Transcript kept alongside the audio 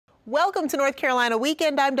Welcome to North Carolina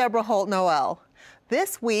Weekend. I'm Deborah Holt-Noel.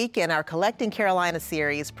 This week in our Collecting Carolina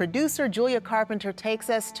series, producer Julia Carpenter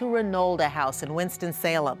takes us to Reynolda House in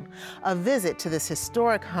Winston-Salem. A visit to this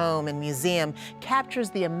historic home and museum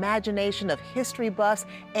captures the imagination of history buffs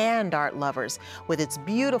and art lovers with its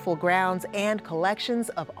beautiful grounds and collections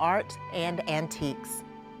of art and antiques.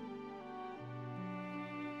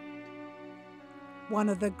 One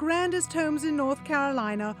of the grandest homes in North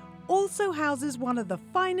Carolina also houses one of the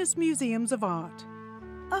finest museums of art.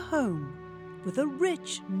 A home with a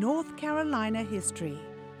rich North Carolina history,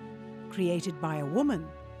 created by a woman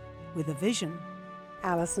with a vision.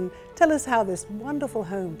 Allison, tell us how this wonderful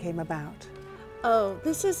home came about. Oh,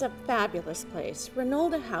 this is a fabulous place.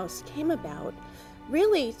 Reynolda House came about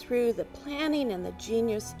really through the planning and the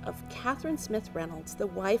genius of Katharine Smith Reynolds, the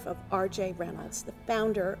wife of R.J. Reynolds, the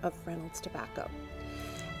founder of Reynolds Tobacco.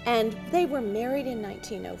 And they were married in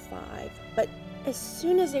 1905, but as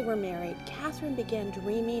soon as they were married, Katharine began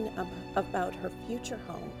dreaming about her future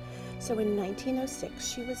home. So in 1906,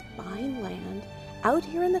 she was buying land out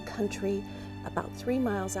here in the country, about 3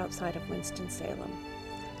 miles outside of Winston-Salem.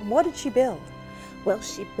 And what did she build? Well,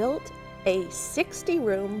 she built a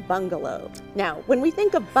 60-room bungalow. Now, when we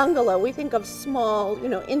think of bungalow, we think of small,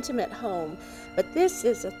 intimate home, but this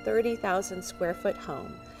is a 30,000 square foot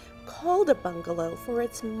home, called a bungalow for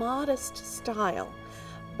its modest style,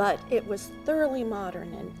 but it was thoroughly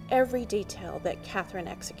modern in every detail that Katharine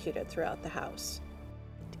executed throughout the house.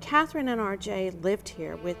 Katharine and R.J. lived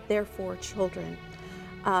here with their 4 children,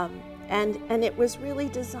 and it was really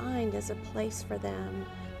designed as a place for them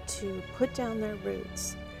to put down their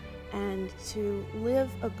roots and to live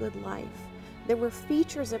a good life. There were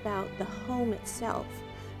features about the home itself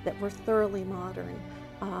that were thoroughly modern.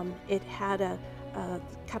 It had a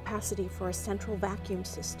capacity for a central vacuum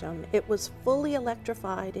system. It was fully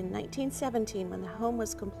electrified in 1917 when the home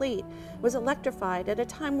was complete. It was electrified at a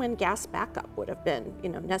time when gas backup would have been,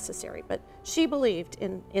 necessary, but she believed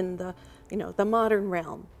in the, the modern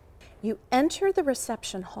realm. You enter the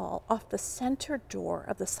reception hall off the center door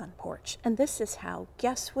of the sun porch, and this is how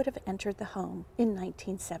guests would have entered the home in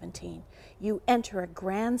 1917. You enter a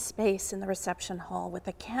grand space in the reception hall with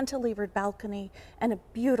a cantilevered balcony and a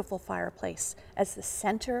beautiful fireplace as the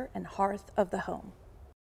center and hearth of the home.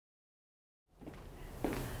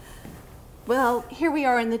 Well, here we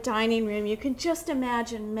are in the dining room. You can just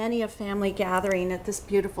imagine many a family gathering at this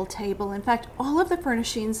beautiful table. In fact, all of the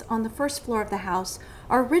furnishings on the first floor of the house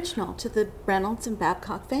are original to the Reynolds and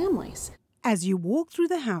Babcock families. As you walk through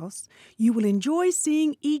the house, you will enjoy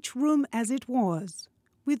seeing each room as it was,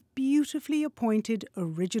 with beautifully appointed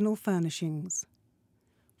original furnishings.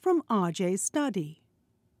 From R.J.'s study,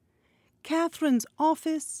 Katharine's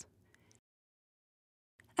office,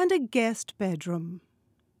 and a guest bedroom.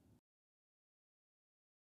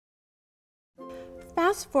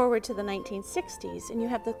 Fast forward to the 1960s, and you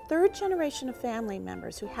have the 3rd generation of family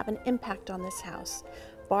members who have an impact on this house.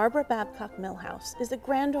 Barbara Babcock Millhouse is the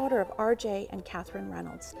granddaughter of R.J. and Katharine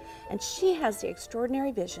Reynolds, and she has the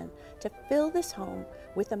extraordinary vision to fill this home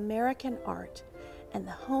with American art. And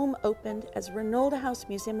the home opened as Reynolda House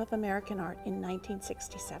Museum of American Art in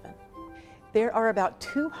 1967. There are about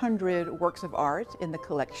 200 works of art in the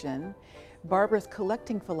collection. Barbara's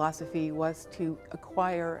collecting philosophy was to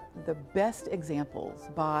acquire the best examples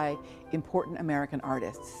by important American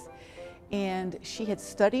artists. And she had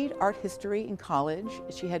studied art history in college.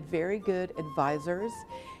 She had very good advisors,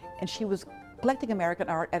 and she was collecting American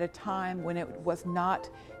art at a time when it was not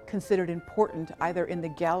considered important either in the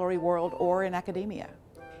gallery world or in academia.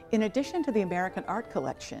 In addition to the American art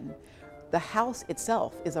collection, the house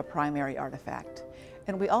itself is a primary artifact.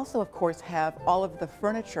 And we also, of course, have all of the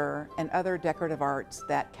furniture and other decorative arts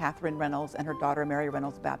that Katharine Reynolds and her daughter Mary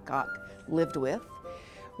Reynolds Babcock lived with.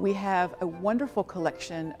 We have a wonderful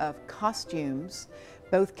collection of costumes.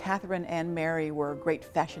 Both Katharine and Mary were great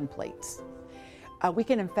fashion plates. We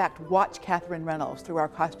can, in fact, watch Katharine Reynolds through our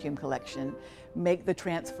costume collection make the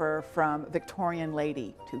transfer from Victorian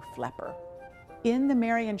lady to flapper. In the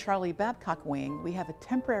Mary and Charlie Babcock wing, we have a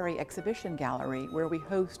temporary exhibition gallery where we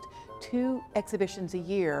host 2 exhibitions a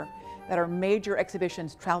year that are major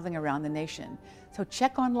exhibitions traveling around the nation. So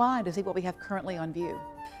check online to see what we have currently on view.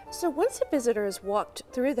 So once a visitor has walked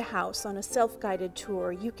through the house on a self-guided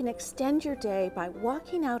tour, you can extend your day by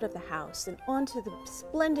walking out of the house and onto the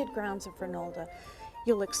splendid grounds of Reynolda.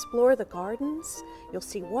 You'll explore the gardens, you'll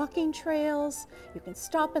see walking trails, you can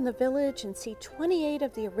stop in the village and see 28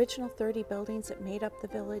 of the original 30 buildings that made up the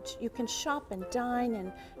village. You can shop and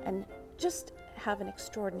dine and just have an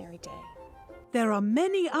extraordinary day. There are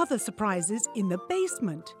many other surprises in the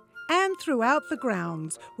basement and throughout the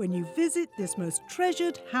grounds when you visit this most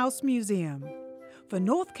treasured house museum. For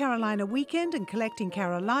North Carolina Weekend and Collecting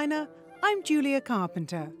Carolina, I'm Julia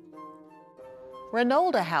Carpenter.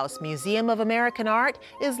 Reynolda House Museum of American Art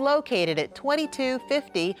is located at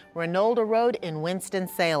 2250 Reynolda Road in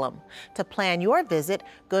Winston-Salem. To plan your visit,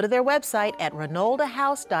 go to their website at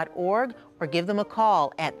reynoldahouse.org or give them a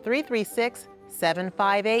call at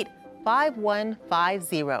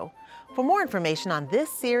 336-758-5150. For more information on this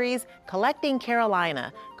series, Collecting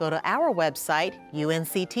Carolina, go to our website,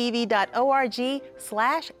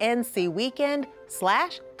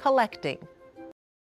 UNC-TV.org/NCWeekend/collecting.